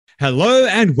Hello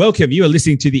and welcome. You are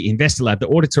listening to the Investor Lab, the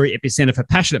auditory epicenter for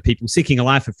passionate people seeking a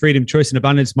life of freedom, choice, and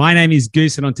abundance. My name is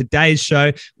Goose, and on today's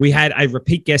show, we had a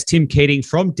repeat guest, Tim Keating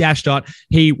from Dashdot.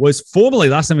 He was formerly,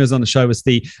 last time he was on the show, was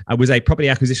a property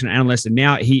acquisition analyst, and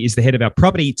now he is the head of our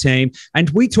property team. And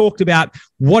we talked about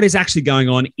what is actually going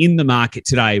on in the market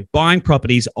today, buying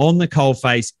properties on the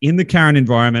coalface in the current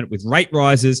environment with rate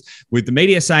rises, with the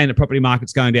media saying the property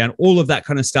market's going down, all of that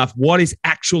kind of stuff. What is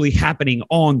actually happening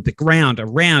on the ground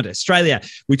around Australia?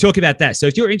 We talk about that. So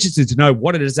if you're interested to know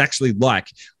what it is actually like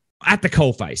at the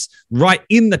coalface, right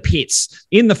in the pits,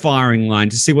 in the firing line,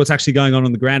 to see what's actually going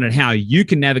on the ground and how you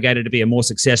can navigate it to be a more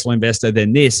successful investor,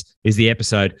 then this is the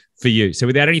episode for you. So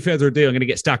without any further ado, I'm going to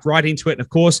get stuck right into it. And of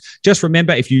course, just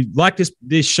remember, if you like this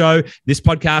show, this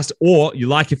podcast, or you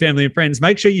like your family and friends,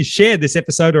 make sure you share this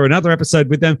episode or another episode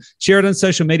with them. Share it on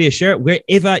social media, share it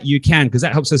wherever you can, because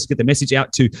that helps us get the message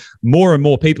out to more and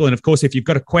more people. And of course, if you've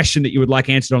got a question that you would like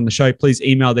answered on the show, please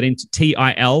email that into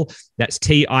TIL. That's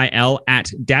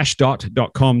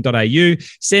TIL@dashdot.com.au.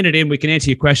 Send it in. We can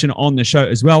answer your question on the show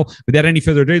as well. Without any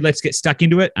further ado, let's get stuck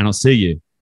into it, and I'll see you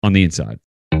on the inside.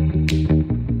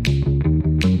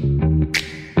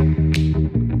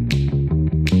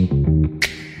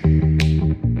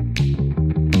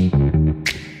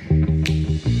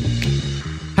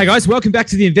 Hey guys, welcome back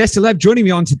to the Investor Lab. Joining me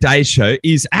on today's show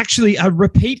is actually a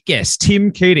repeat guest,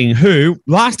 Tim Keating, who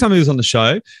last time he was on the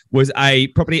show was a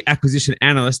property acquisition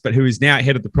analyst, but who is now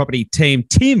head of the property team.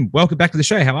 Tim, welcome back to the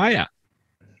show. How are you?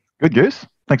 Good, Goose.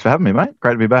 Thanks for having me, mate.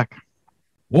 Great to be back.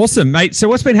 Awesome, mate. So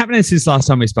what's been happening since last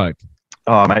time we spoke?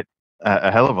 Oh, mate,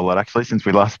 a hell of a lot, actually, since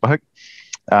we last spoke.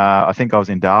 I think I was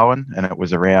in Darwin, and it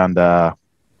was around, would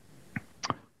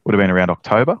have been around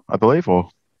October, I believe,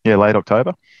 late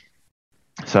October.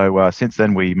 So since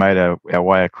then, we made our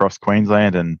way across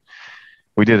Queensland, and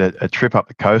we did a trip up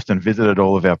the coast and visited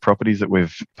all of our properties that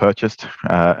we've purchased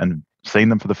and seen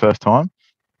them for the first time.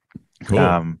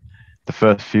 Cool. The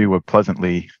first few we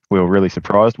were really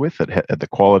surprised with at the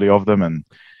quality of them, and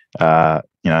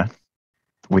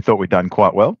we thought we'd done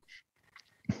quite well.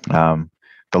 The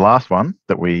last one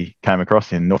that we came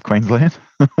across in North Queensland,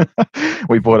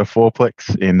 we bought a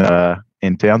fourplex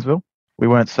in Townsville. We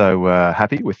weren't so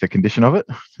happy with the condition of it,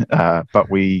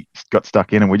 but we got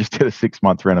stuck in, and we just did a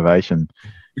 6-month renovation.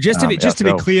 Just to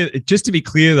be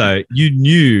clear though, you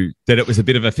knew that it was a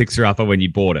bit of a fixer-upper when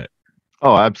you bought it.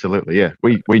 Oh, absolutely, yeah.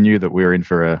 We knew that we were in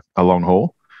for a long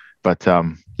haul, but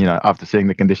after seeing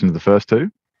the condition of the first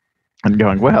two, and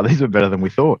going, wow, these are better than we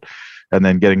thought, and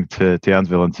then getting to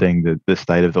Townsville and seeing the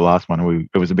state of the last one,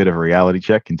 it was a bit of a reality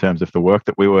check in terms of the work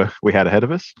that we had ahead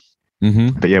of us.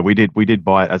 Mm-hmm. But yeah, we did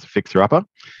buy it as a fixer-upper,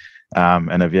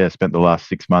 and have spent the last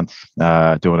 6 months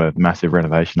doing a massive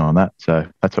renovation on that. So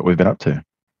that's what we've been up to.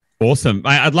 Awesome.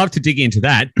 I'd love to dig into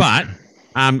that, but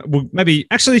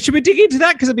should we dig into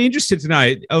that? Because I'd be interested to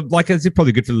know. It's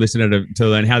probably good for the listener to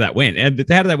learn how that went. And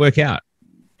how did that work out?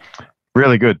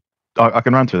 Really good. I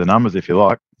can run through the numbers if you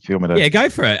like. If you want me to, go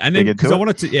for it. And then because I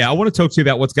want to talk to you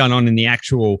about what's going on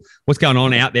what's going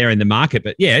on out there in the market.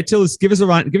 But yeah, give us a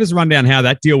rundown how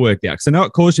that deal worked out. Because I know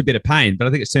it caused you a bit of pain, but I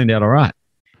think it turned out all right.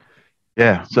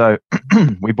 Yeah. So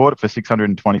we bought it for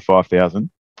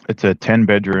 $625,000. It's a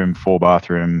 10-bedroom,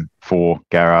 4-bathroom,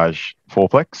 4-garage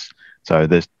fourplex. So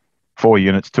there's 4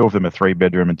 units. 2 of them are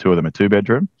 3-bedroom and 2 of them are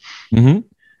 2-bedroom. Mm-hmm.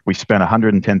 We spent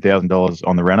 $110,000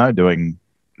 on the reno, doing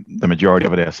the majority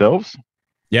of it ourselves.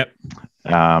 Yep.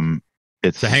 Hang on.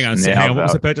 What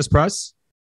was the purchase price?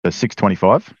 The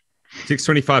 $625.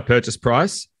 $625 purchase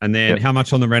price, and then how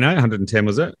much on the reno? 110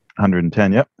 was it?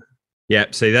 110. Yep.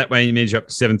 Yep. See, that way you means you're up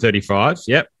to 735.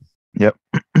 Yep. Yep.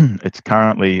 It's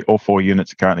currently all 4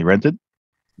 units are currently rented.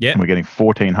 Yeah. And we're getting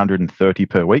 $1,430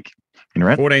 per week in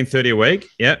rent. $1,430 a week.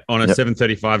 Yep. On a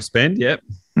 $735 spend. Yep.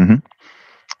 Mm-hmm.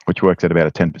 Which works at about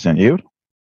a 10% yield.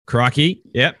 Crikey.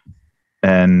 Yep.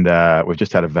 And we've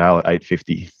just had a val at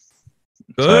 $850.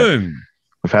 Boom. So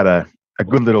we've had a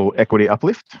good little equity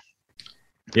uplift.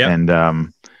 Yeah.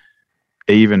 And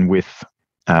even with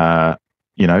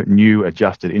new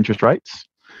adjusted interest rates,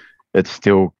 it's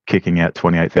still kicking out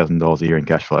 $28,000 a year in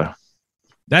cash flow.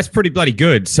 That's pretty bloody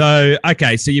good. So,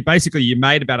 okay, so you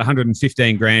made about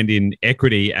 115 grand in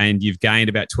equity, and you've gained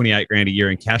about 28 grand a year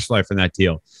in cash flow from that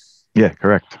deal. Yeah,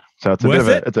 correct. So it's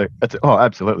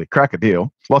absolutely crack a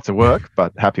deal. Lots of work,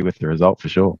 but happy with the result for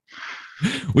sure.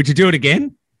 Would you do it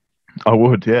again? I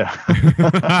would, yeah.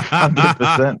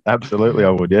 100%. Absolutely, I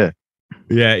would, yeah.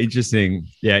 Yeah, interesting.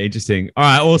 Yeah, interesting. All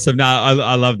right, awesome. No,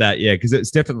 I love that. Yeah, because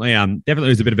it's definitely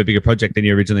was a bit of a bigger project than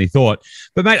you originally thought.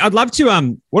 But mate, I'd love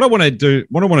to what I want to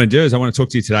do is I want to talk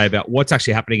to you today about what's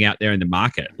actually happening out there in the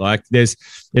market. Like there's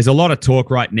a lot of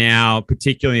talk right now,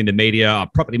 particularly in the media.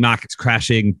 Property market's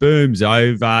crashing, boom's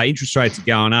over, interest rates are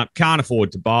going up, can't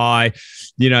afford to buy.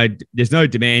 There's no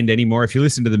demand anymore. If you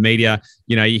listen to the media,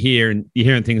 you're hearing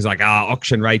things like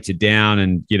auction rates are down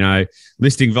and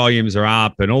listing volumes are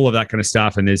up and all of that kind of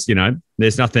stuff. And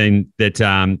there's nothing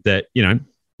that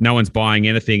no one's buying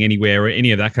anything anywhere or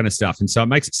any of that kind of stuff. And so it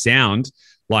makes it sound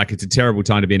like it's a terrible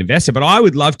time to be an investor. But I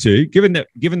would love to, given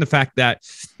the fact that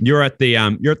you're at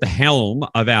the helm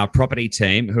of our property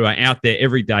team, who are out there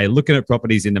every day looking at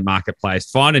properties in the marketplace,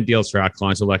 finding deals for our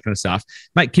clients, all that kind of stuff.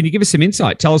 Mate, can you give us some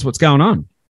insight? Tell us what's going on.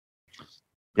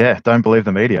 Yeah, don't believe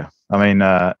the media. I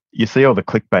mean, you see all the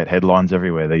clickbait headlines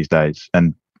everywhere these days,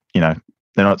 and they're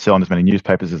not selling as many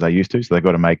newspapers as they used to, so they've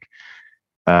got to make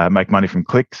money from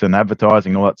clicks and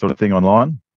advertising and all that sort of thing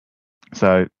online.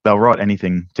 So they'll write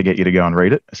anything to get you to go and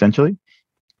read it, essentially.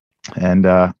 And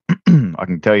I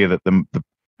can tell you that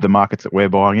the markets that we're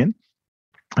buying in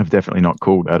have definitely not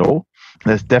cooled at all.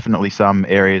 There's definitely some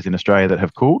areas in Australia that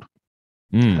have cooled,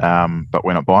 but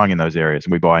we're not buying in those areas.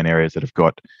 We buy in areas that have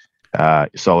got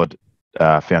solid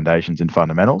foundations and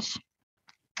fundamentals.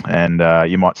 And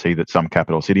you might see that some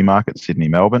capital city markets, Sydney,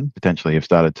 Melbourne, potentially have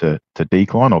started to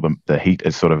decline, or the heat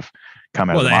has sort of come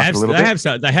out of the market a little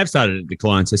bit. They have started to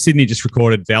decline. So Sydney just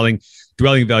recorded dwelling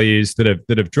values that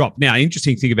have dropped. Now,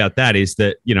 interesting thing about that is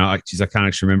that, I can't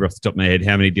actually remember off the top of my head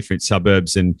how many different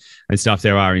suburbs and stuff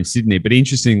there are in Sydney. But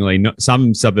interestingly,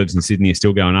 some suburbs in Sydney are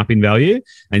still going up in value,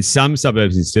 and some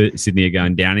suburbs in Sydney are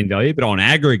going down in value. But on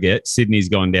aggregate, Sydney's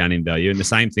gone down in value, and the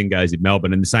same thing goes in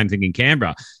Melbourne, and the same thing in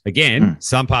Canberra. Again,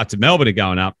 some parts of Melbourne are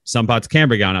going up, some parts of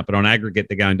Canberra are going up, but on aggregate,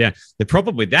 they're going down. The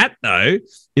problem with that, though,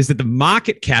 is that the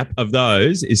market cap of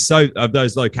those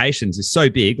locations is so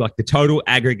big, like the total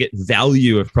aggregate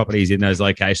value of properties in those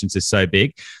locations is so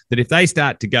big that if they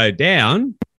start to go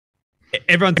down,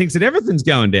 everyone thinks that everything's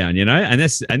going down, and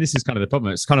this is kind of the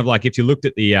problem. It's kind of like if you looked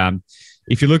at the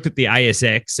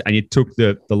ASX and you took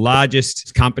the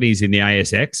largest companies in the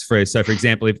ASX for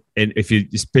example, if you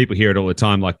just, people hear it all the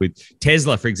time, like with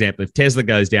Tesla, for example, if Tesla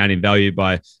goes down in value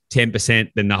by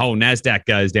 10%, then the whole NASDAQ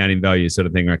goes down in value, sort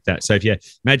of thing like that. So if you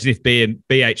imagine if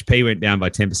BHP went down by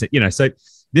 10%, so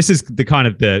this is the kind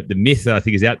of the myth that I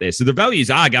think is out there. So the values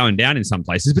are going down in some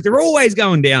places, but they're always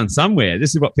going down somewhere.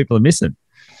 This is what people are missing.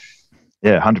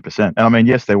 Yeah, 100%. And I mean,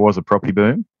 yes, there was a property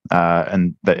boom,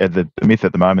 and the myth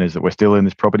at the moment is that we're still in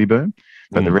this property boom.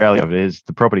 But the reality of it is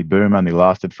the property boom only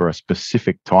lasted for a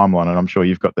specific timeline, and I'm sure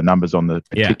you've got the numbers on the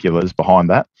particulars behind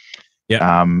that.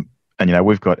 Yeah. And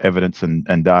we've got evidence and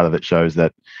data that shows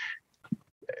that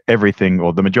everything,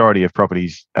 or the majority of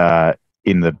properties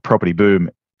in the property boom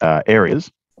areas,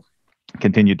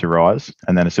 continued to rise,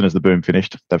 and then as soon as the boom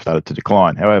finished, they've started to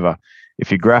decline. However, if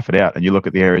you graph it out and you look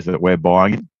at the areas that we're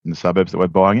buying in the suburbs that we're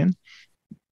buying in,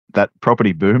 that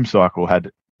property boom cycle had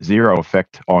zero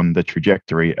effect on the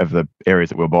trajectory of the areas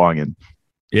that we're buying in.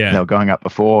 Yeah, they were going up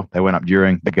before, they went up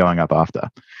during, they're going up after.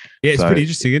 Yeah, it's pretty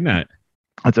interesting, isn't it?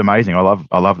 It's amazing. I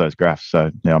love those graphs.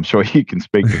 So I'm sure you can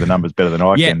speak to the numbers better than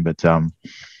I can. But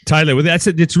totally. Well, it's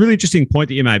a really interesting point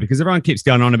that you made, because everyone keeps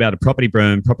going on about a property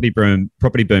boom.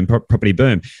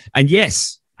 And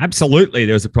yes, absolutely,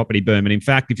 there was a property boom. And in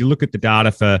fact, if you look at the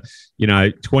data for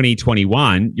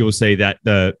 2021, you'll see that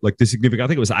the significant, I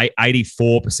think it was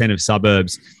 84% of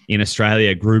suburbs in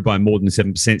Australia grew by more than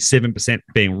 7%, 7%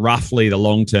 being roughly the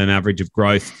long-term average of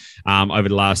growth over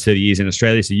the last 30 years in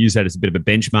Australia. So use that as a bit of a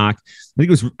benchmark.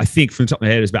 I think from the top of my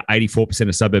head, it was about 84%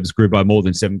 of suburbs grew by more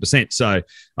than 7%. So,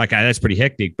 okay, that's pretty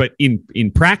hectic. But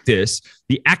in practice,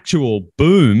 the actual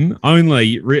boom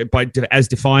only, as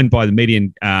defined by the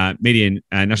median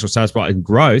national sales price and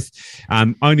growth,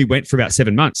 only went for about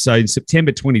 7 months. So in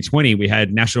September 2020, we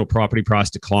had national property price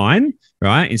decline,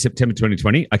 right? In September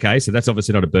 2020. Okay, so that's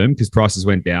obviously not a boom because prices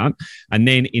went down. And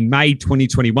then in May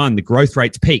 2021, the growth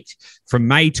rates peaked. From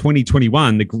May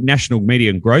 2021, the national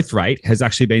median growth rate has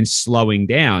actually been slowing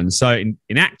down. So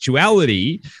in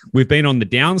actuality, we've been on the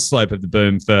downslope of the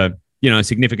boom for a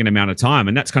significant amount of time,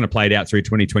 and that's kind of played out through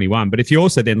 2021. But if you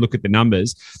also then look at the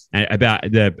numbers about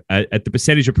the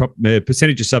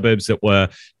percentage of suburbs that were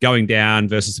going down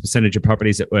versus the percentage of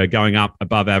properties that were going up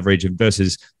above average and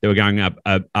versus they were going up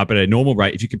at a normal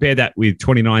rate, if you compare that with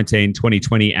 2019,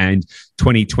 2020, and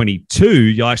 2022,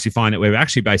 you'll actually find that we've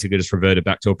actually basically just reverted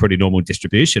back to a pretty normal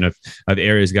distribution of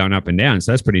areas going up and down.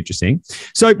 So that's pretty interesting.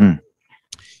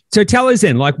 So tell us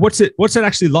then, like, what's it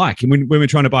actually like when we're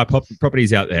trying to buy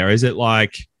properties out there? Is it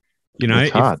like,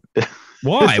 it's hard.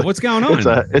 Why? What's going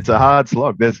on? It's a hard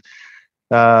slog.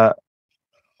 I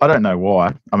don't know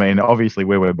why. I mean, obviously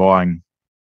where we're buying,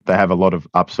 they have a lot of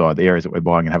upside. The areas that we're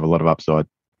buying and have a lot of upside.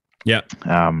 Yeah.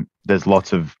 There's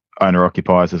lots of owner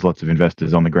occupiers. There's lots of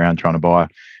investors on the ground trying to buy.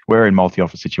 We're in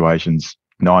multi-offer situations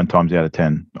 9 times out of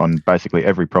 10 on basically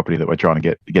every property that we're trying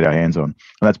to get our hands on, and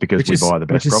that's because we buy the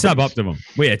best. Which is properties. suboptimal.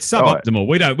 It's suboptimal.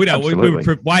 We absolutely.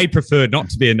 would way prefer not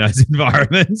to be in those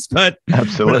environments, but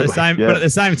absolutely. But at the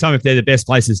same time, if they're the best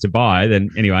places to buy,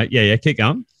 then anyway, keep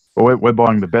going. Well, we're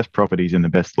buying the best properties in the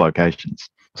best locations.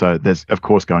 So there's of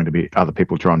course going to be other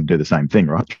people trying to do the same thing,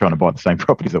 right? Trying to buy the same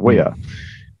properties that we are.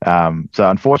 So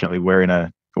unfortunately, we're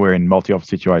in multi-offer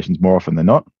situations more often than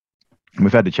not.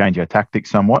 We've had to change our tactics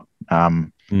somewhat,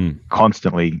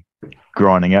 constantly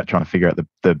grinding out, trying to figure out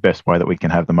the best way that we can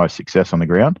have the most success on the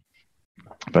ground.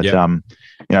 But,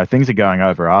 things are going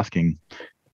over asking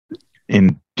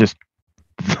in just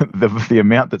the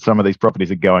amount that some of these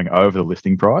properties are going over the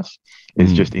listing price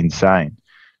is just insane.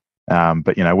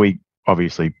 But, we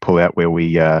obviously pull out where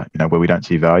we don't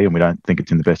see value and we don't think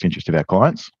it's in the best interest of our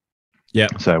clients. Yeah.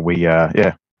 So we're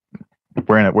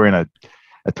in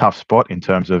a tough spot in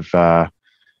terms of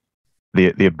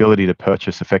the ability to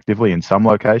purchase effectively in some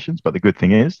locations. But the good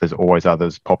thing is there's always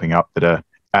others popping up that are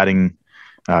getting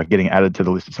added to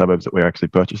the list of suburbs that we're actually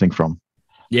purchasing from.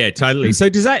 Yeah, totally. So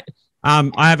does that,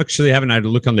 I haven't had a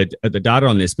look at the data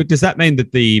on this, but does that mean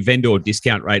that the vendor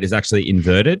discount rate is actually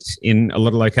inverted in a lot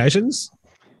of locations?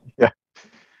 Yeah,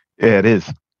 it is.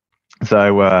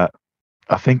 So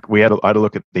I think I had a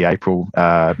look at the April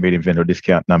median vendor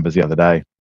discount numbers the other day.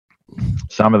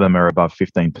 Some of them are above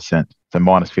 15%, so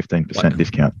minus 15%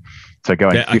 discount. So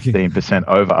going 15%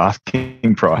 over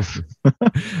asking price.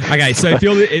 Okay, so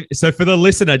for the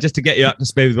listener, just to get you up to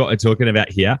speed with what we're talking about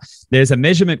here, there's a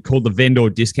measurement called the vendor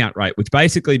discount rate, which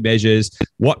basically measures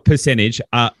what percentage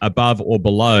above or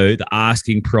below the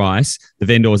asking price the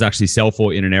vendors actually sell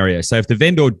for in an area. So if the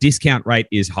vendor discount rate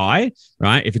is high,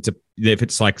 right? If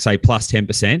it's like say plus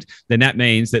 10%, then that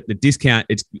means that the discount,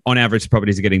 it's on average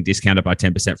properties are getting discounted by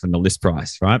 10% from the list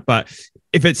price, right? But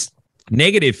if it's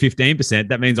negative 15%,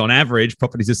 that means on average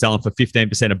properties are selling for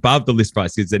 15% above the list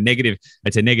price. It's a negative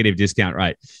discount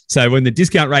rate. So when the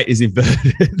discount rate is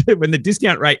inverted, when the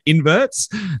discount rate inverts,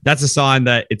 that's a sign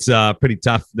that it's pretty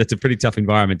tough. That's a pretty tough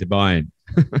environment to buy in.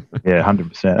 Yeah,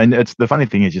 100%. And it's the funny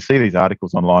thing is you see these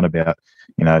articles online about,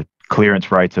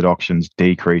 clearance rates at auctions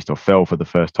decreased or fell for the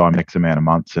first time X amount of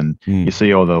months, and you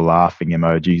see all the laughing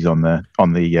emojis on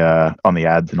the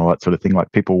ads and all that sort of thing.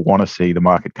 Like people want to see the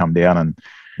market come down, and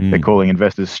they're calling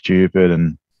investors stupid,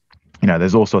 and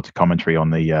there's all sorts of commentary on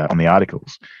the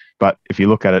articles. But if you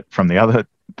look at it from the other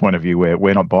point of view, where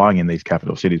we're not buying in these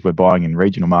capital cities, we're buying in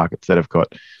regional markets that have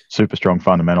got super strong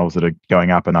fundamentals that are going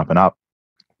up and up and up,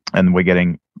 and we're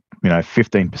getting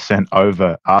 15%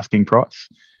 over asking price.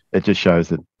 It just shows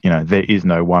that there is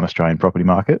no one Australian property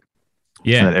market.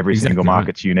 Yeah, and that every single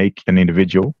market's unique and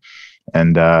individual.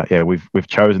 And we've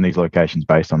chosen these locations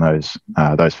based on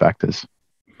those factors.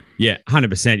 Yeah,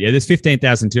 100%. Yeah, there's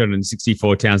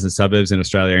 15,264 towns and suburbs in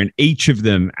Australia, and each of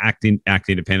them act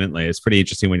independently. It's pretty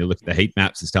interesting when you look at the heat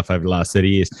maps and stuff over the last 30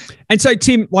 years. And so,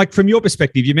 Tim, like from your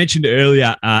perspective, you mentioned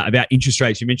earlier about interest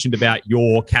rates. You mentioned about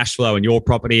your cash flow and your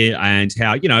property and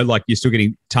how, like you're still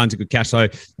getting tons of good cash flow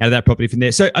out of that property from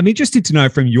there. So I'm interested to know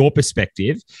from your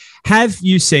perspective, have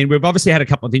you seen, we've obviously had a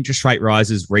couple of interest rate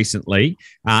rises recently,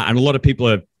 and a lot of people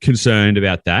are concerned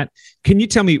about that. Can you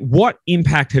tell me what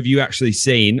impact have you actually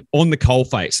seen on the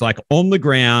coalface, like on the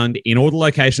ground in all the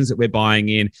locations that we're buying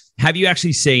in? Have you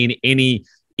actually seen any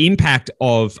impact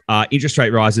of interest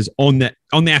rate rises on the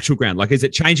actual ground? Like, is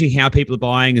it changing how people are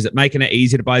buying? Is it making it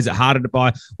easier to buy? Is it harder to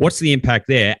buy? What's the impact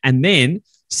there? And then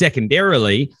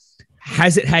secondarily,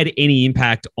 has it had any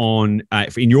impact on,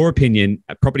 in your opinion,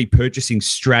 a property purchasing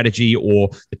strategy or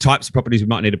the types of properties we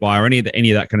might need to buy or any of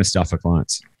that kind of stuff for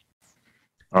clients?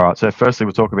 All right. So firstly,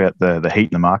 we'll talk about the heat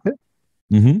in the market.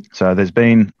 Mm-hmm. So there's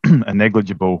been a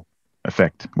negligible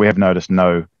effect. We have noticed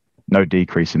no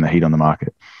decrease in the heat on the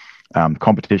market.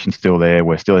 Competition's still there.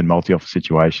 We're still in multi-offer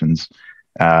situations.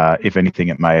 If anything,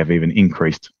 it may have even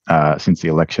increased since the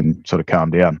election sort of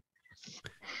calmed down.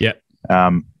 Yeah.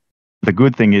 The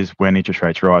good thing is when interest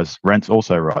rates rise, rents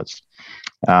also rise.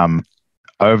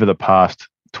 Over the past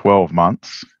 12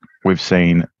 months, we've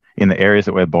seen in the areas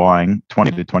that we're buying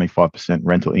 20 to 25%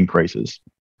 rental increases.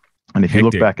 And if you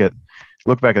look back at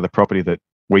the property that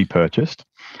we purchased,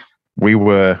 we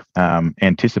were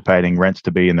anticipating rents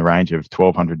to be in the range of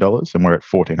 $1,200, and we're at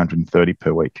 $1,430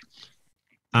 per week.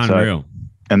 Unreal.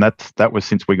 And that was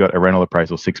since we got a rental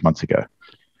appraisal 6 months ago.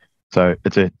 So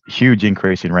it's a huge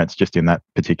increase in rents just in that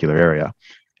particular area.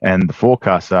 And the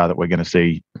forecasts are that we're going to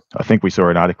see, I think we saw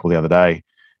an article the other day,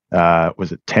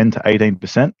 was it 10 to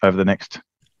 18% over the next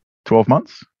 12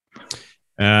 months?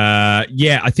 I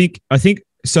think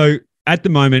so. At the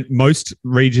moment, most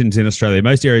regions in Australia,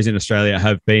 most areas in Australia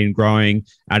have been growing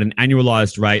at an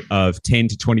annualized rate of 10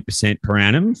 to 20% per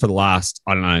annum for the last,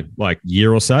 I don't know, like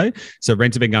year or so. So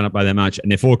rents have been going up by that much,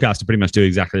 and they're forecast to pretty much do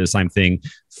exactly the same thing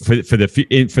for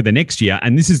the next year.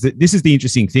 And this is the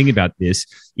interesting thing about this,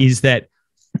 is that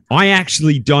I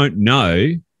actually don't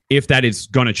know if that is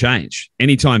going to change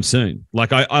anytime soon.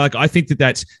 Like I think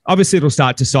that's obviously it'll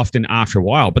start to soften after a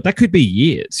while, but that could be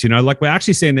years. Like we're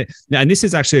actually seeing that, and this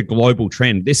is actually a global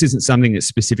trend. This isn't something that's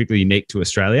specifically unique to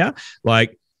Australia.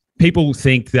 Like people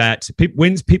think that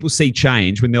when people see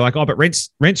change, when they're like, oh, but rents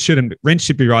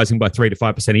should be rising by 3 to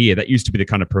 5% a year. That used to be the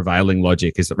kind of prevailing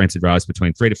logic, is that rents would rise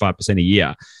between 3 to 5% a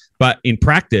year. But in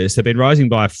practice, they've been rising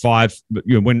by 5.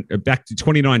 When back to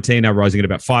 2019, they're rising at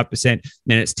about 5%.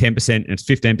 Then it's 10%, and it's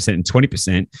 15%, and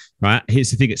 20%. Right? Here's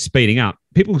the thing: it's speeding up.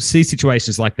 People see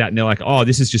situations like that, and they're like, "Oh,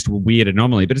 this is just a weird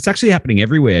anomaly." But it's actually happening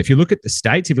everywhere. If you look at the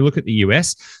States, if you look at the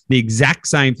US, the exact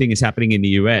same thing is happening in the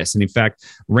US. And in fact,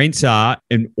 rents are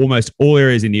in almost all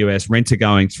areas in the US. Rents are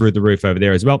going through the roof over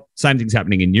there as well. Same thing's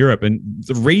happening in Europe. And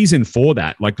the reason for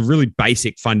that, like the really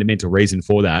basic, fundamental reason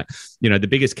for that, the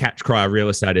biggest catch cry of real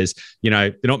estate is,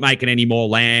 they're not making any more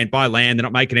land. Buy land, they're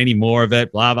not making any more of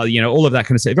it. Blah blah. All of that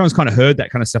kind of stuff. Everyone's kind of heard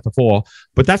that kind of stuff before,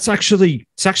 but it's actually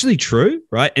true,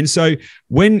 right? And so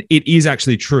when it is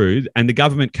actually true, and the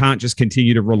government can't just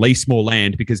continue to release more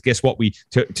land because guess what,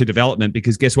 to development,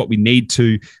 because guess what, we need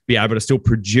to be able to still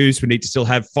produce, we need to still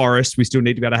have forests, we still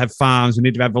need to be able to have farms, we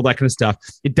need to have all that kind of stuff.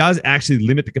 It does actually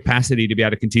limit the capacity to be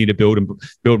able to continue to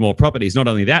build more properties. Not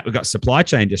only that, we've got supply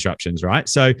chain disruptions, right?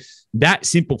 So that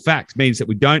simple fact means that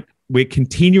we're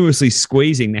continuously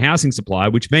squeezing the housing supply,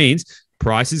 which means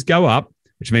prices go up,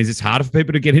 which means it's harder for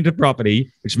people to get into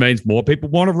property, which means more people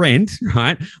want to rent,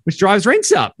 right? Which drives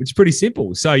rents up. It's pretty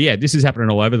simple. So yeah, this is happening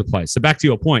all over the place. So back to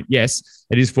your point, yes,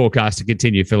 it is forecast to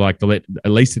continue for at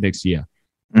least the next year.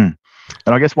 Mm.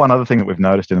 And I guess one other thing that we've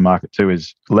noticed in the market too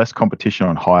is less competition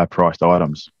on higher priced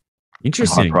items.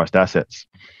 Interesting. Higher priced assets.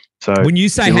 So when you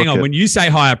say, when you say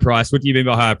higher price, what do you mean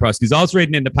by higher price? Because I was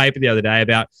reading in the paper the other day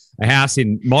about a house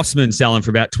in Mossman selling for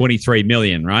about 23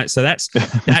 million, right? So that's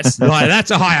that's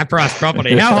a higher price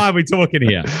property. How high are we talking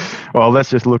here? Well, let's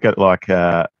just look at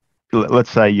let's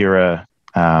say you're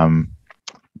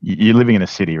living in a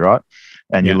city, right?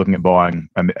 And you're looking at buying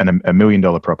a $1 million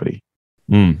property.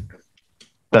 Mm.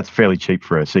 That's fairly cheap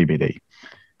for a CBD.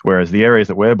 Whereas the areas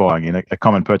that we're buying in, a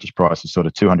common purchase price is sort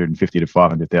of $250,000 to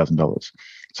 $500,000.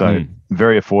 So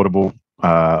very affordable,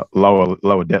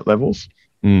 lower debt levels.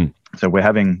 Mm. So we're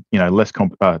having less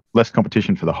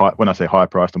competition for the high. When I say high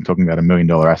priced, I'm talking about $1 million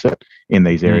asset in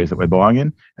these areas that we're buying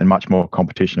in, and much more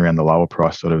competition around the lower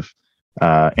price sort of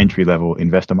entry level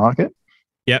investor market.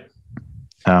 Yep.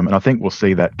 And I think we'll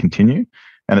see that continue.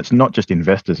 And it's not just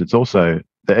investors; it's also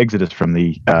the exodus from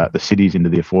the cities into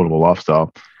the affordable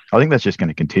lifestyle. I think that's just going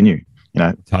to continue.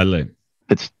 Totally.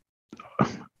 It's.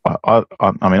 I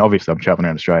mean, obviously, I'm traveling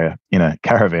around Australia in a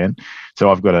caravan, so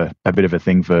I've got a bit of a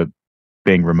thing for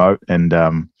being remote and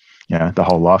the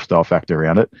whole lifestyle factor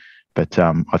around it. But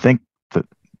I think that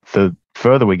the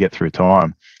further we get through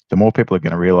time, the more people are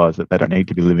going to realise that they don't need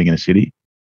to be living in a city,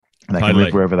 and they can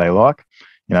live wherever they like.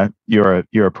 You're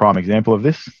a prime example of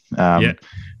this.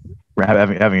 We're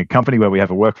having a company where we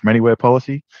have a work from anywhere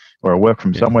policy, or a work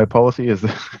from somewhere policy is the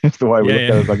way we look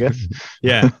at it, I guess.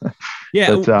 Yeah.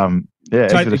 But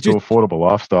exodus to affordable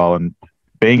lifestyle and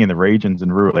being in the regions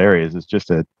and rural areas is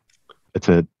just an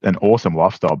awesome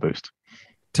lifestyle boost.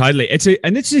 Totally. It's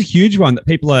a huge one that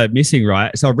people are missing,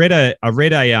 right? So I read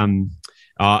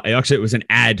actually it was an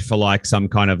ad for some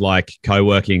kind of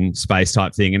co-working space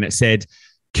type thing, and it said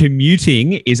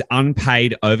commuting is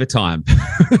unpaid overtime.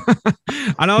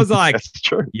 And I was like, that's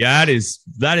true. Yeah,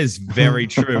 that is very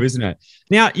true, isn't it?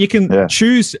 Now you can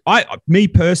choose. Me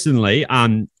personally,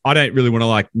 I don't really want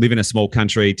to live in a small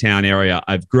country town area.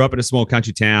 I grew up in a small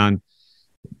country town.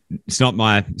 It's not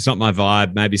my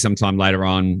vibe. Maybe sometime later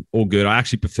on, all good. I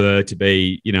actually prefer to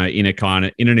be, in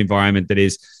an environment that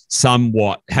is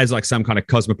somewhat has some kind of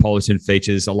cosmopolitan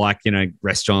features. I like,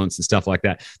 restaurants and stuff like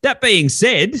that. That being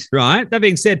said,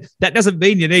 that doesn't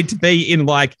mean you need to be in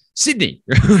Sydney,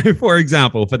 for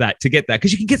example, for that, to get that,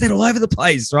 because you can get that all over the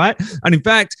place, right? And in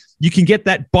fact, you can get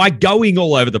that by going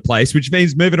all over the place, which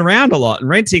means moving around a lot and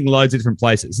renting loads of different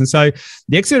places. And so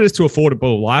the exodus to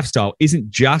affordable lifestyle isn't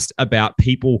just about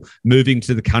people people moving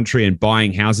to the country and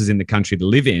buying houses in the country to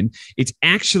live in. It's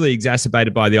actually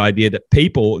exacerbated by the idea that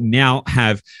people now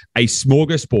have a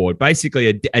smorgasbord, basically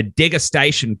a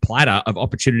degustation platter of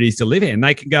opportunities to live in.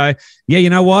 They can go, yeah, you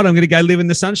know what? I'm going to go live in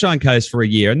the Sunshine Coast for a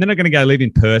year, and then I'm going to go live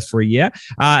in Perth for a year,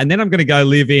 and then I'm going to go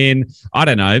live in, I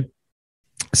don't know,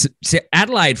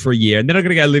 Adelaide for a year, and then I'm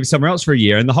going to go live somewhere else for a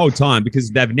year. And the whole time,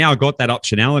 because they've now got that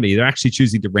optionality, they're actually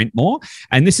choosing to rent more.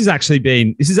 And this is actually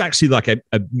like a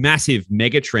massive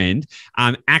mega trend,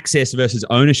 access versus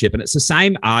ownership. And it's the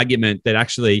same argument that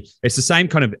actually, it's the same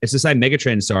mega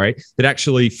trend, that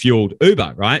actually fueled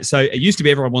Uber, right? So it used to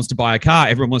be everyone wants to buy a car,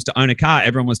 everyone wants to own a car,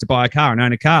 everyone wants to buy a car and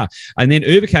own a car. And then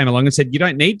Uber came along and said, you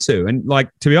don't need to. And like,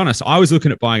 to be honest, I was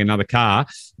looking at buying another car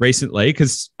recently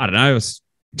because, I don't know,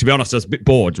 to be honest, I was a bit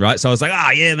bored, right? So I was like,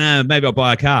 maybe I'll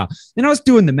buy a car. Then I was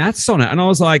doing the maths on it, and I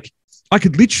was like, I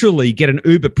could literally get an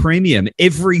Uber Premium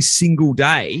every single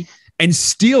day, and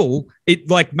still it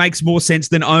like makes more sense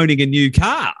than owning a new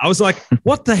car. I was like,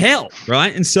 what the hell,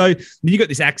 right? And so you got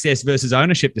this access versus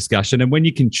ownership discussion, and when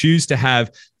you can choose to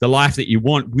have the life that you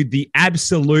want with the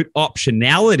absolute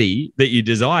optionality that you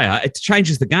desire, it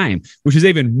changes the game, which is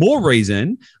even more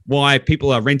reason why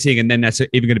people are renting, and then that's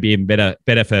even going to be even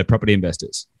better for property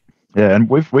investors. Yeah, and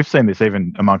we've seen this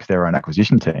even amongst our own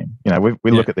acquisition team. You know,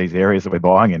 we look at these areas that we're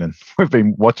buying in, and we've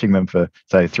been watching them for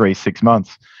say 3-6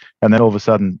 months, and then all of a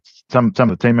sudden, some of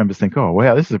the team members think, "Oh,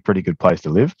 wow, this is a pretty good place to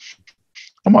live.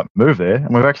 I might move there."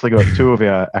 And we've actually got 2 of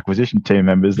our acquisition team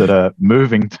members that are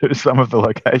moving to some of the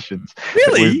locations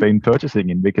that we've been purchasing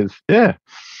in because, yeah.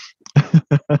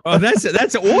 Oh,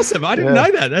 that's awesome. I didn't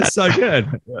know that. That's so good.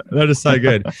 That is so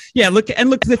good. Yeah, look,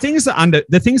 the things that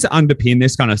underpin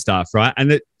this kind of stuff, right?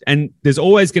 And there's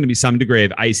always going to be some degree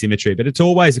of asymmetry, but it's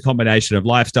always a combination of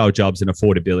lifestyle, jobs, and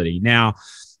affordability. Now,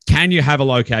 can you have a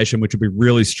location which will be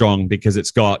really strong because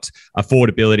it's got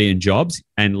affordability and jobs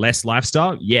and less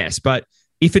lifestyle? Yes, but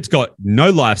if it's got no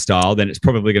lifestyle, then it's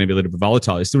probably going to be a little bit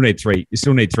volatile. You still need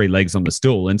three legs on the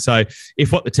stool. And so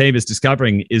if what the team is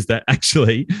discovering is that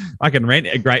actually I can rent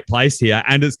a great place here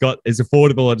and it's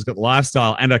affordable and it's got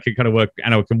lifestyle and I can kind of work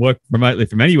and I can work remotely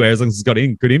from anywhere as long as it's got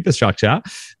good infrastructure,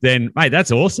 then mate, that's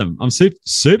awesome. I'm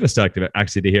super stoked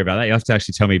actually to hear about that. You have to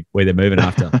actually tell me where they're moving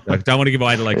after. I don't want to give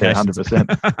away the location.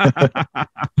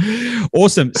 100%.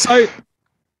 Awesome. So,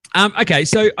 okay.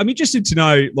 So I'm interested to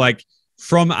know, like,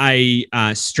 from a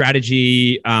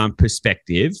strategy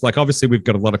perspective, like obviously we've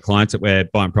got a lot of clients that we're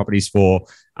buying properties for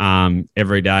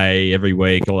every day, every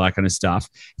week, all that kind of stuff.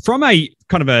 From a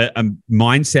kind of a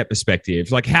mindset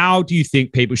perspective, like how do you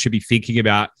think people should be thinking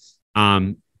about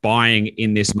buying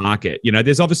in this market? You know,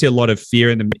 there's obviously a lot of fear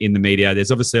in the media.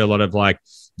 There's obviously a lot of like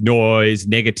noise,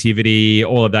 negativity,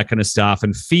 all of that kind of stuff.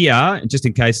 And fear, just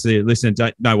in case the listeners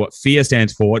don't know what fear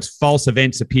stands for, it's false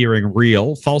events appearing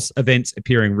real.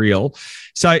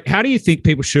 So how do you think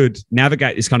people should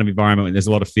navigate this kind of environment when there's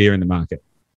a lot of fear in the market?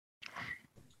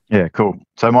 Yeah, cool.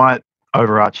 So my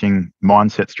overarching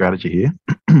mindset strategy here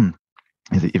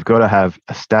is that you've got to have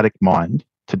a static mind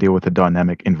to deal with a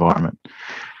dynamic environment.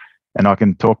 And I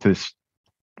can talk to this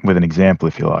with an example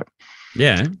if you like.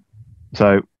 Yeah.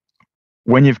 So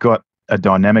when you've got a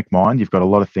dynamic mind, you've got a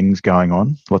lot of things going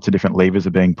on, lots of different levers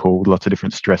are being pulled, lots of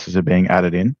different stresses are being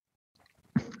added in.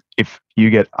 If you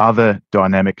get other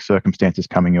dynamic circumstances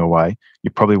coming your way,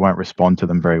 you probably won't respond to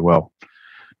them very well.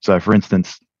 So for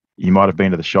instance, you might have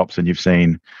been to the shops and you've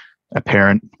seen a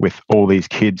parent with all these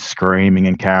kids screaming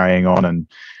and carrying on, and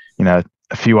you know,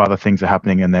 a few other things are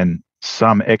happening, and then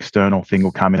some external thing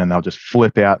will come in and they'll just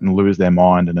flip out and lose their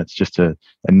mind, and it's just a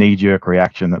knee-jerk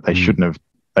reaction that they shouldn't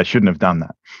have done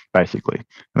that, basically. And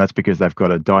that's because they've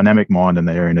got a dynamic mind and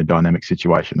they're in a dynamic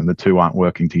situation and the two aren't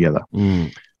working together.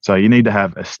 So you need to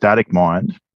have a static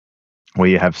mind where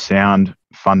you have sound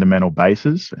fundamental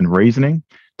bases and reasoning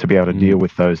to be able to deal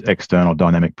with those external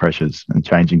dynamic pressures and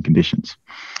changing conditions.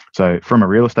 So from a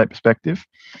real estate perspective,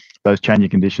 those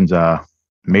changing conditions are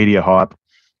media hype,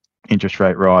 interest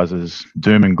rate rises,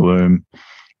 doom and gloom.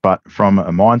 But from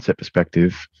a mindset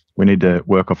perspective, we need to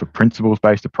work off a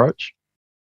principles-based approach.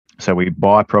 So we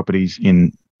buy properties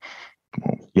you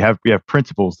have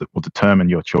principles that will determine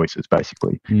your choices,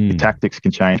 basically. Your tactics can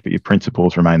change, but your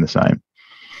principles remain the same.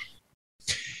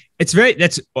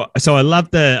 So I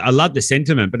love the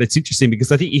sentiment, but it's interesting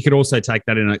because I think you could also take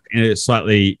that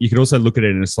you could also look at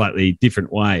it in a slightly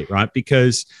different way, right?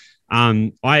 Because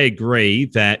I agree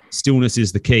that stillness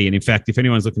is the key. And in fact, if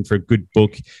anyone's looking for a good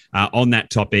book on that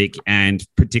topic, and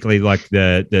particularly like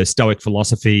the Stoic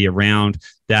philosophy around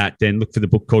that, then look for the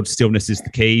book called Stillness is the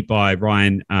Key by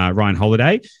Ryan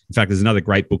Holiday. In fact, there's another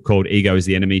great book called Ego is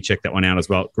the Enemy. Check that one out as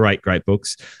well. Great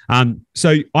books.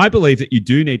 So I believe that you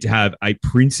do need to have a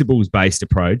principles-based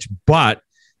approach, but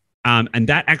and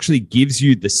that actually gives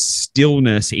you the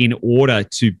stillness in order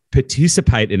to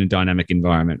participate in a dynamic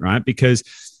environment, right? Because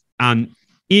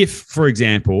if, for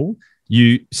example,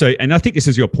 and I think this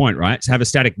is your point, right? To have a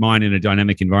static mind in a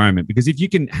dynamic environment, because if you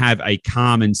can have a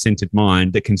calm and centered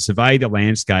mind that can survey the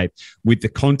landscape with the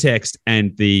context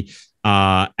and the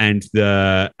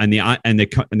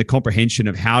comprehension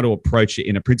of how to approach it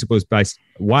in a principles-based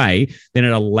way, then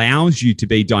it allows you to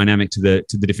be dynamic to the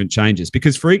different changes.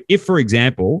 Because if, for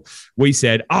example, we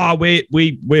said,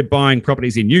 we're buying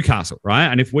properties in Newcastle, right?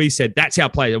 And if we said that's our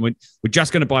play, and we're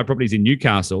just going to buy properties in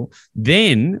Newcastle,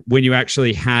 then when you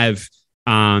actually have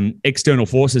external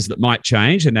forces that might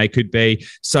change, and they could be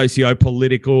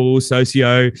socio-political,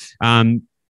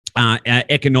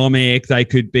 economic, they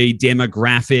could be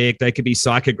demographic, they could be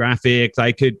psychographic,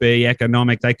 they could be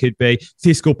economic, they could be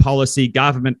fiscal policy,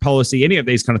 government policy, any of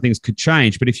these kind of things could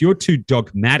change. But if you're too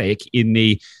dogmatic in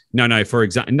for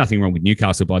example, nothing wrong with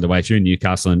Newcastle, by the way, if you're in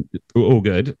Newcastle, and all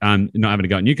good, not having to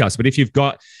go to Newcastle, but if you've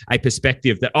got a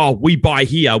perspective that, we buy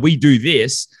here, we do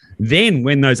this, then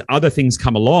when those other things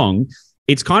come along,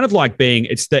 it's kind of like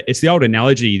it's the old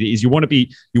analogy is you want to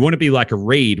be like a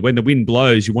reed. When the wind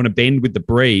blows, you want to bend with the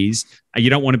breeze. You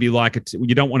don't want to be like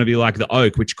the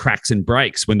oak, which cracks and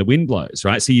breaks when the wind blows,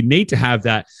 right? So you need to have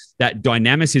that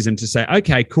dynamicism to say,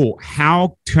 okay, cool.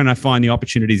 How can I find the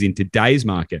opportunities in today's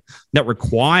market? That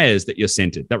requires that you're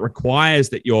centered. That requires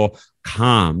that you're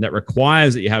calm. That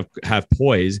requires that you have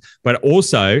poise, but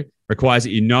also requires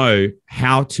that you know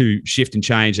how to shift and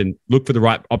change and look for the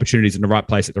right opportunities in the right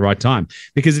place at the right time.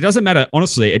 Because it doesn't matter,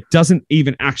 honestly, it doesn't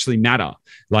even actually matter.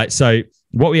 So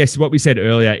what we said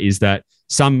earlier is that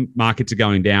some markets are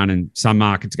going down and some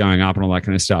markets are going up and all that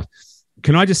kind of stuff.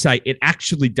 Can I just say it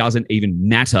actually doesn't even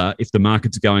matter if the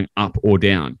markets are going up or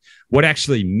down. What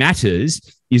actually matters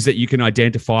is that you can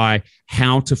identify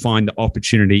how to find the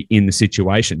opportunity in the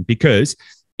situation, because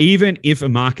even if a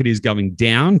market is going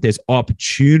down, there's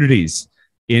opportunities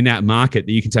in that market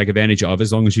that you can take advantage of,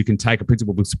 as long as you can take a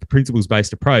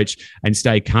principles-based approach and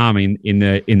stay calm in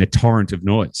the torrent of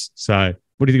noise. So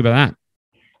what do you think about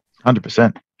that?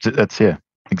 100%. That's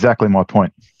exactly my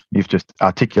point. You've just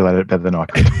articulated it better than I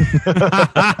could.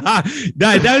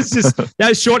 No, that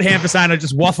was shorthand for saying I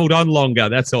just waffled on longer.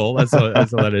 That's all. That's all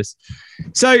that is.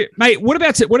 So, mate, what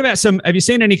about some? Have you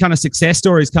seen any kind of success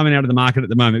stories coming out of the market at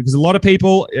the moment? Because a lot of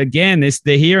people, again,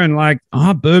 they're hearing like,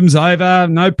 boom's over.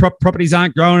 No properties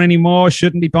aren't growing anymore.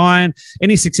 Shouldn't be buying.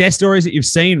 Any success stories that you've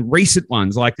seen? Recent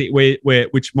ones like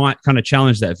which might kind of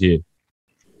challenge that view.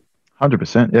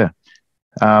 100%. Yeah.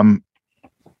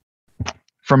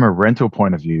 From a rental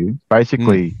point of view,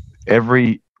 basically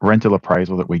every rental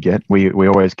appraisal that we get, we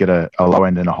always get a low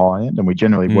end and a high end, and we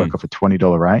generally work off a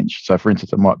 $20 range. So for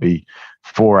instance, it might be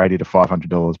 $480 to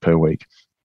 $500 per week.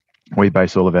 We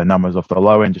base all of our numbers off the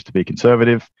low end just to be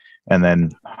conservative, and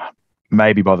then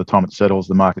maybe by the time it settles,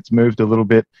 the market's moved a little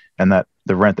bit, and that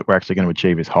the rent that we're actually going to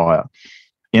achieve is higher.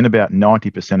 In about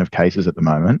 90% of cases at the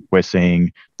moment, we're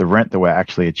seeing the rent that we're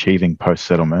actually achieving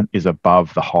post-settlement is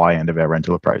above the high end of our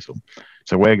rental appraisal.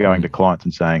 So we're going to clients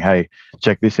and saying, hey,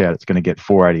 check this out. It's going to get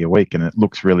 $480 a week, and it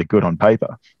looks really good on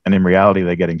paper. And in reality,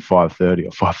 they're getting $530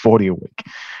 or $540 a week.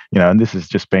 And this has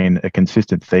just been a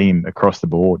consistent theme across the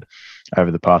board over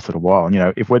the past little while. And,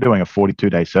 if we're doing a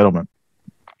 42-day settlement,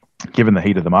 given the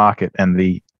heat of the market and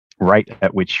the rate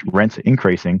at which rents are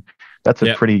increasing, that's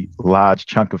a pretty large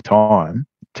chunk of time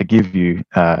to give you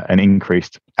an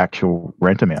increased actual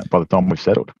rent amount by the time we've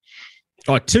settled.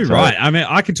 Oh, right. I mean,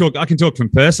 I can talk from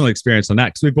personal experience on that,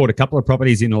 because we bought a couple of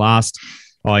properties in the last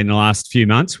few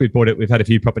months. We've had a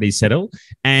few properties settle,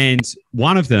 and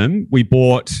one of them we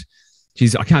bought.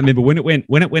 I can't remember when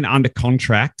it went under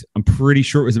contract. I'm pretty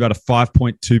sure it was about a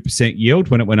 5.2% yield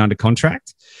when it went under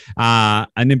contract. And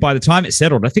then by the time it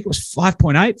settled, I think it was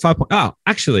 5.8. Oh,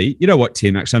 actually, you know what,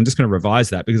 Tim? Actually, I'm just going to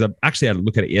revise that, because I actually had a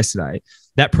look at it yesterday.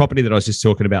 That property that I was just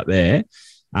talking about there,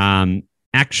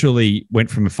 actually went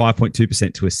from a 5.2%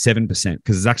 to a 7%,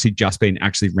 because it's actually just been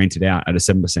actually rented out at a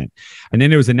 7%. And then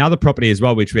there was another property as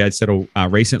well, which we had settled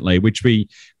recently, which we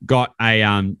got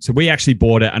so we actually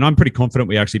bought it, and I'm pretty confident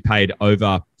we actually paid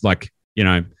over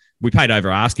we paid over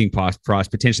asking price,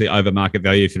 potentially over market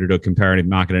value if you do a comparative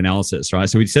market analysis, right?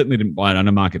 So we certainly didn't buy it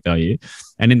under market value.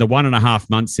 And in the 1.5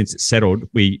 months since it settled,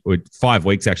 5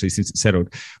 weeks actually since it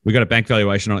settled, we got a bank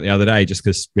valuation on it the other day just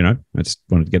because, I just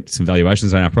wanted to get some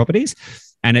valuations on our properties.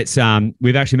 And it's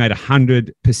we've actually made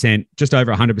 100%, just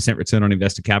over 100% return on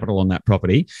invested capital on that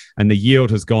property. And the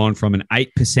yield has gone from an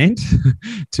 8%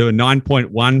 to a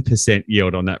 9.1%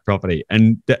 yield on that property.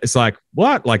 And it's like,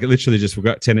 what? Like, it literally just, we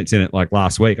got tenants in it like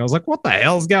last week. I was like, what the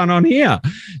hell's going on here?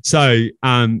 So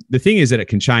the thing is that it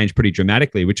can change pretty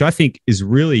dramatically, which I think is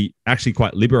really actually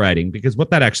quite liberating, because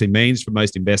what that actually means for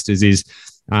most investors is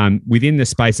within the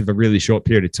space of a really short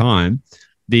period of time,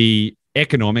 the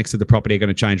economics of the property are going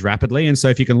to change rapidly. And so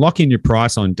if you can lock in your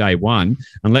price on day one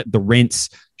and let the rents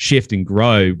shift and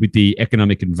grow with the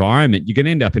economic environment, you're going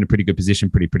to end up in a pretty good position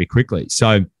pretty quickly.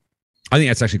 So I think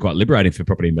that's actually quite liberating for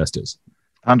property investors.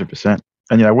 100%.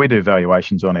 And, we do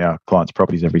valuations on our clients'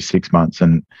 properties every 6 months.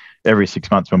 And every 6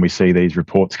 months when we see these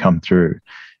reports come through,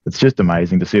 it's just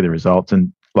amazing to see the results.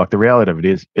 And like, the reality of it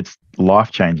is, it's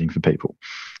life-changing for people.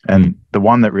 And the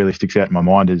one that really sticks out in my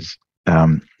mind is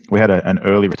we had an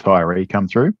early retiree come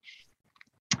through.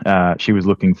 She was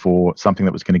looking for something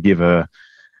that was going to give her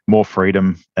more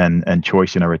freedom and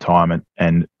choice in her retirement,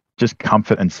 and just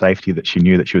comfort and safety that she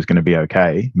knew that she was going to be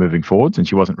okay moving forwards, and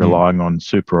she wasn't relying on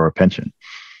super or a pension.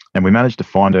 And we managed to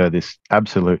find her this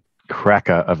absolute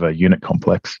cracker of a unit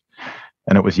complex,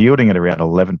 and it was yielding at around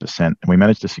 11%. And we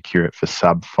managed to secure it for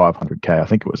sub 500K. I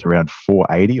think it was around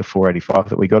 480 or 485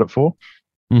 that we got it for.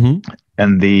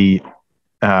 And the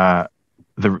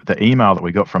email that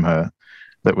we got from her,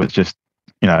 that was just,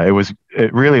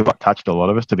 it really touched a lot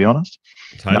of us, to be honest.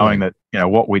 Totally. Knowing that,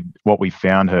 what we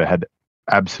found her had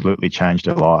absolutely changed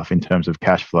her life in terms of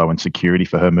cash flow and security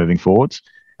for her moving forwards.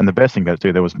 And the best thing about it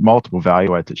too, there was multiple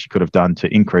value adds that she could have done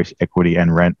to increase equity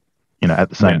and rent, at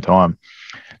the same time.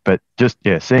 But just,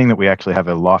 seeing that we actually have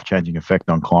a life-changing effect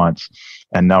on clients,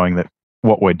 and knowing that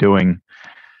what we're doing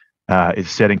is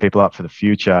setting people up for the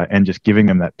future, and just giving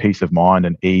them that peace of mind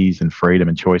and ease and freedom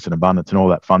and choice and abundance and all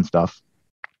that fun stuff.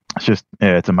 It's just,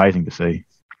 it's amazing to see.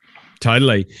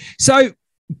 Totally. So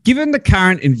given the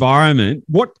current environment,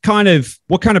 what kind of,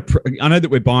 I know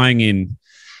that we're buying in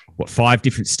 5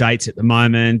 different states at the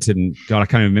moment, and God, I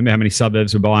can't even remember how many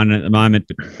suburbs we're buying in at the moment,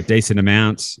 but a decent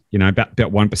amounts, about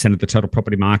 1% of the total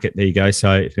property market. There you go.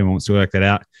 So if anyone wants to work that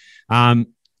out,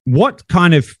 what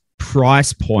kind of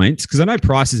price points, because I know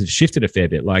prices have shifted a fair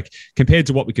bit, like compared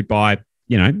to what we could buy,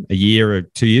 a year or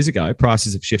 2 years ago,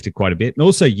 prices have shifted quite a bit, and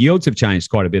also yields have changed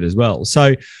quite a bit as well.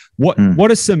 So what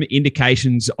are some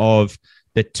indications of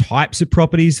the types of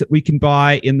properties that we can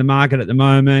buy in the market at the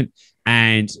moment,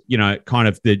 and kind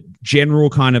of the general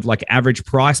kind of like average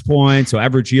price points or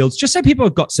average yields, just so people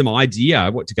have got some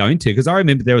idea what to go into? Because I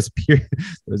remember there was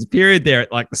a period there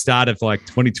at like the start of like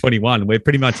 2021 where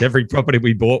pretty much every property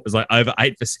we bought was like over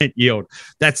 8% yield.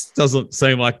 That doesn't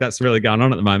seem like that's really going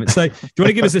on at the moment. So do you want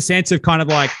to give us a sense of kind of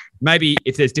like maybe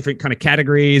if there's different kind of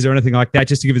categories or anything like that,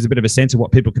 just to give us a bit of a sense of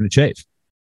what people can achieve?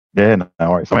 Yeah, no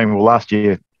worries. I mean, last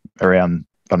year around,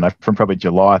 I don't know, from probably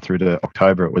July through to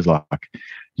October, it was like,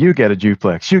 you get a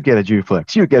duplex, you get a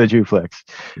duplex, you get a duplex.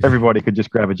 Everybody could just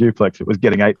grab a duplex. It was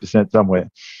getting 8% somewhere.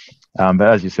 But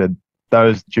as you said,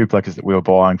 those duplexes that we were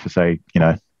buying for, say,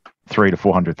 300,000 to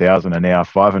 400,000 are now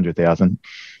 500,000.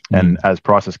 And as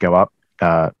prices go up,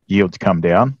 yields come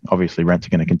down. Obviously, rents are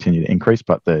going to continue to increase,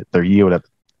 but the yield at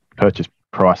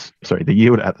the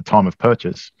yield at the time of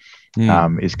purchase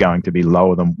is going to be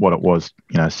lower than what it was,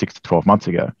 6 to 12 months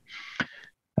ago.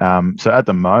 So at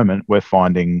the moment, we're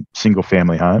finding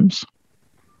single-family homes.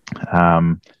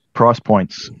 Price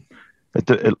points,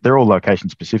 they're all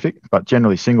location-specific, but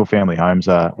generally single-family homes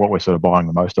are what we're sort of buying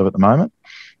the most of at the moment.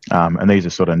 And these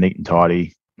are sort of neat and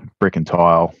tidy, brick and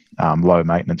tile,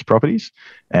 low-maintenance properties.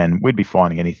 And we'd be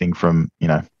finding anything from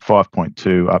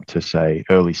 5.2 up to, say,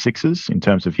 early 6s in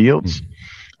terms of yields.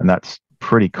 And that's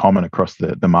pretty common across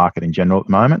the market in general at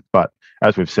the moment. But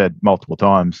as we've said multiple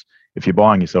times, if you're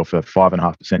buying yourself a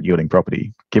 5.5% yielding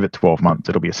property, give it 12 months,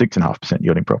 it'll be a 6.5%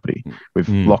 yielding property. We've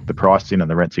locked the price in,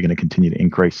 and the rents are going to continue to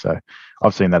increase. So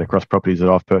I've seen that across properties that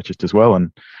I've purchased as well.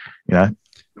 And,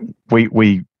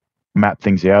 we map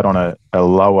things out on a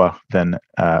lower than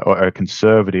or a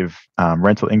conservative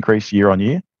rental increase year on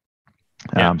year.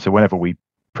 So whenever we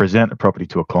present a property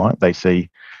to a client, they see,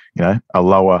 a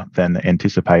lower than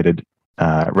anticipated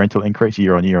rental increase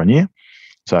year on year.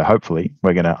 So hopefully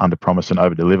we're going to underpromise and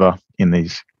overdeliver in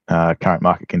these current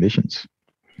market conditions.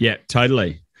 Yeah,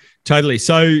 totally.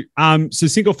 So,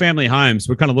 single family homes,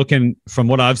 we're kind of looking, from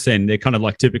what I've seen, they're kind of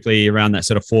like typically around that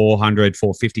sort of 400,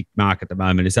 450 mark at the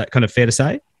moment. Is that kind of fair to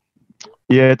say?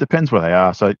 Yeah, it depends where they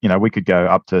are. So, we could go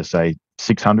up to, say,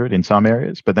 600 in some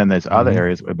areas, but then there's other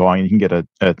areas that we're buying. You can get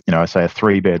say a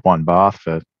 3-bed, 1-bath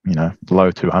for,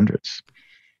 low 200s.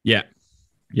 Yeah.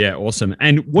 Yeah. Awesome.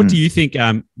 And what do you think,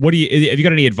 have you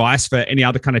got any advice for any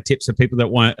other kind of tips for people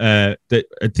that that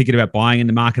are thinking about buying in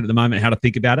the market at the moment, how to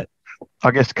think about it?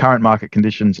 I guess current market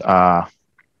conditions are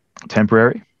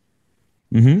temporary.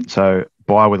 Mm-hmm. So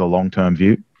buy with a long-term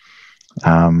view.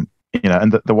 And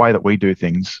the way that we do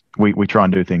things, we try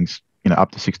and do things,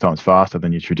 up to 6 times faster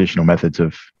than your traditional methods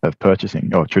of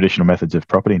purchasing or traditional methods of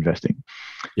property investing.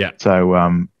 Yeah.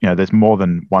 So, there's more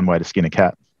than one way to skin a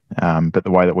cat. But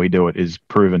the way that we do it is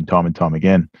proven time and time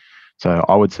again. So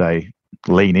I would say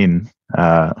lean in,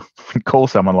 call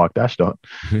someone like Dashdot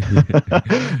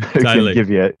Totally.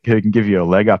 who can give you a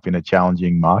leg up in a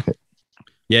challenging market.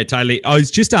 Yeah, totally. I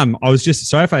was just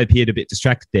sorry if I appeared a bit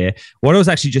distracted there. What I was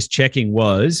actually just checking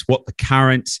was what the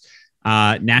current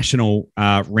national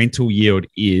rental yield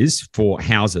is for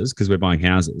houses, because we're buying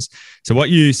houses. So what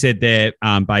you said there,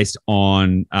 based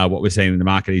on what we're seeing in the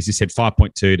market, is you said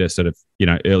 5.2 to sort of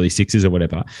early 6s or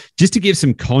whatever. Just to give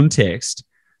some context,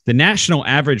 the national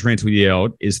average rental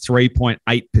yield is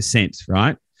 3.8%,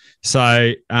 right?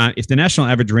 So if the national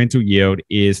average rental yield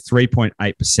is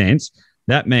 3.8%,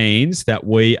 that means that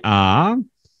we are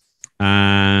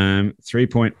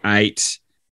 3.8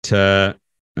 to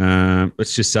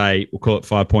let's just say we'll call it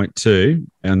 5.2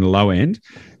 on the low end,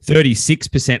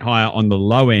 36% higher on the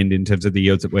low end in terms of the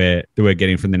yields that we're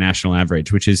getting from the national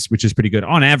average, which is pretty good.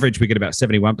 On average, we get about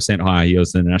 71% higher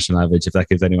yields than the national average, if that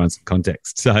gives anyone some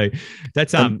context. So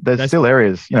that's there's still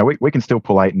areas, we can still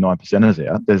pull 8 and 9%ers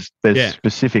out. There's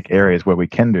specific areas where we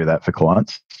can do that for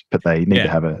clients, but they need to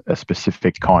have a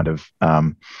specific kind of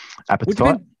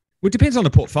appetite. Well, it depends on the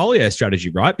portfolio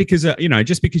strategy, right? Because,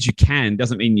 just because you can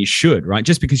doesn't mean you should, right?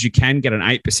 Just because you can get an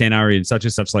 8% area in such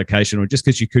and such location, or just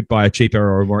because you could buy a cheaper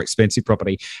or a more expensive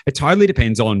property, it totally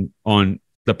depends on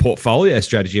the portfolio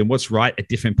strategy and what's right at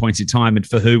different points in time and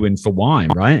for who and for why,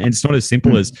 right? And it's not as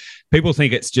simple as people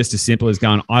think. It's just as simple as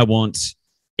going, I want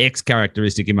X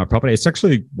characteristic in my property. It's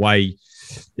actually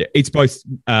it's both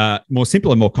more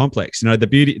simple and more complex.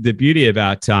 The beauty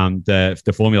about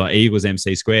the formula E equals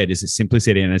MC squared is its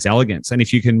simplicity and its elegance. And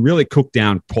if you can really cook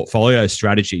down portfolio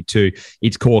strategy to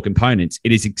its core components,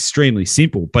 it is extremely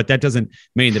simple. But that doesn't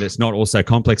mean that it's not also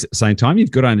complex at the same time.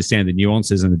 You've got to understand the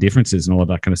nuances and the differences and all of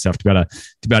that kind of stuff to be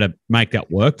able to make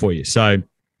that work for you. So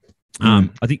I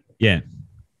think, yeah.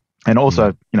 And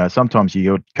also, sometimes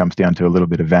yield comes down to a little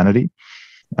bit of vanity.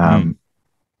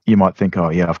 You might think, oh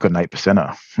yeah, I've got an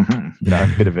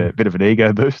 8%er, bit of an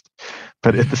ego boost,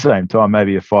 but at the same time,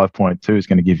 maybe a 5.2 is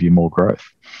going to give you more growth.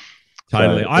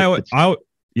 Totally. So I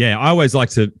always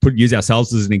like to use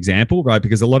ourselves as an example, right?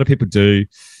 Because a lot of people do,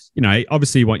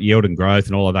 obviously you want yield and growth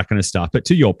and all of that kind of stuff. But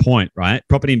to your point, right,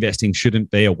 property investing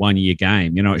shouldn't be a 1-year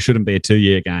game. It shouldn't be a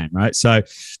 2-year game, right? So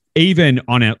even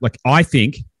I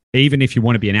think, even if you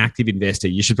want to be an active investor,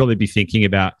 you should probably be thinking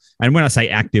about, and when I say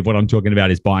active, what I'm talking about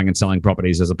is buying and selling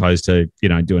properties as opposed to,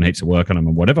 doing heaps of work on them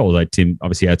and whatever, although Tim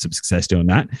obviously had some success doing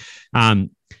that.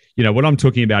 What I'm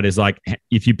talking about is like,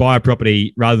 if you buy a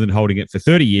property, rather than holding it for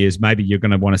 30 years, maybe you're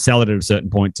going to want to sell it at a certain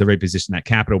point to reposition that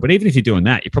capital. But even if you're doing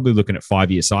that, you're probably looking at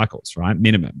 5-year cycles, right?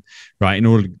 Minimum, right? In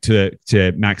order to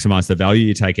maximize the value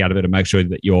you take out of it and make sure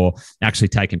that you're actually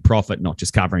taking profit, not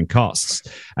just covering costs.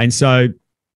 And so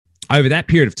over that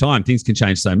period of time, things can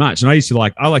change so much. And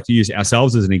I like to use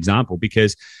ourselves as an example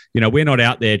because, we're not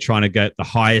out there trying to get the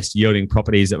highest yielding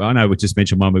properties that I know. We just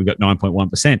mentioned one, we've got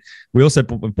 9.1%. We also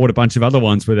bought a bunch of other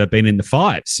ones where they've been in the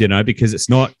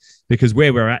 5s, because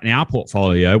where we're at in our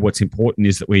portfolio, what's important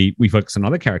is that we focus on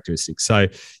other characteristics. So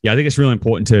yeah, I think it's really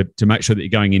important to make sure that you're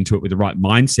going into it with the right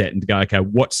mindset and to go, okay,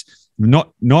 what's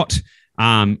not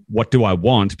what do I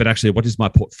want, but actually what does my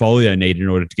portfolio need in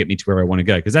order to get me to where I want to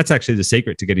go? Because that's actually the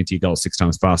secret to getting to your goals 6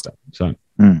 times faster. So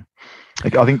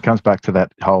I think it comes back to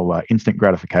that whole instant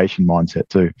gratification mindset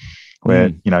too,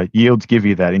 where, yields give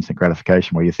you that instant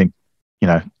gratification where you think,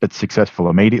 it's successful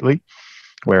immediately.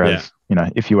 Whereas,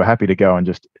 if you were happy to go and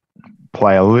just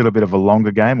play a little bit of a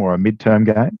longer game or a midterm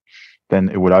game, then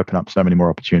it would open up so many more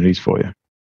opportunities for you.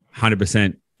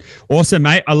 100%. Awesome,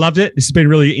 mate. I loved it. This has been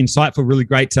really insightful, really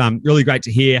great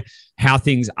to hear how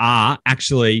things are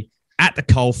actually at the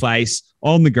coalface,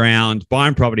 on the ground,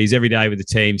 buying properties every day with the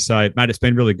team. So, mate, it's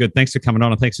been really good. Thanks for coming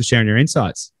on and thanks for sharing your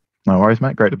insights. No worries,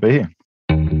 mate. Great to be here.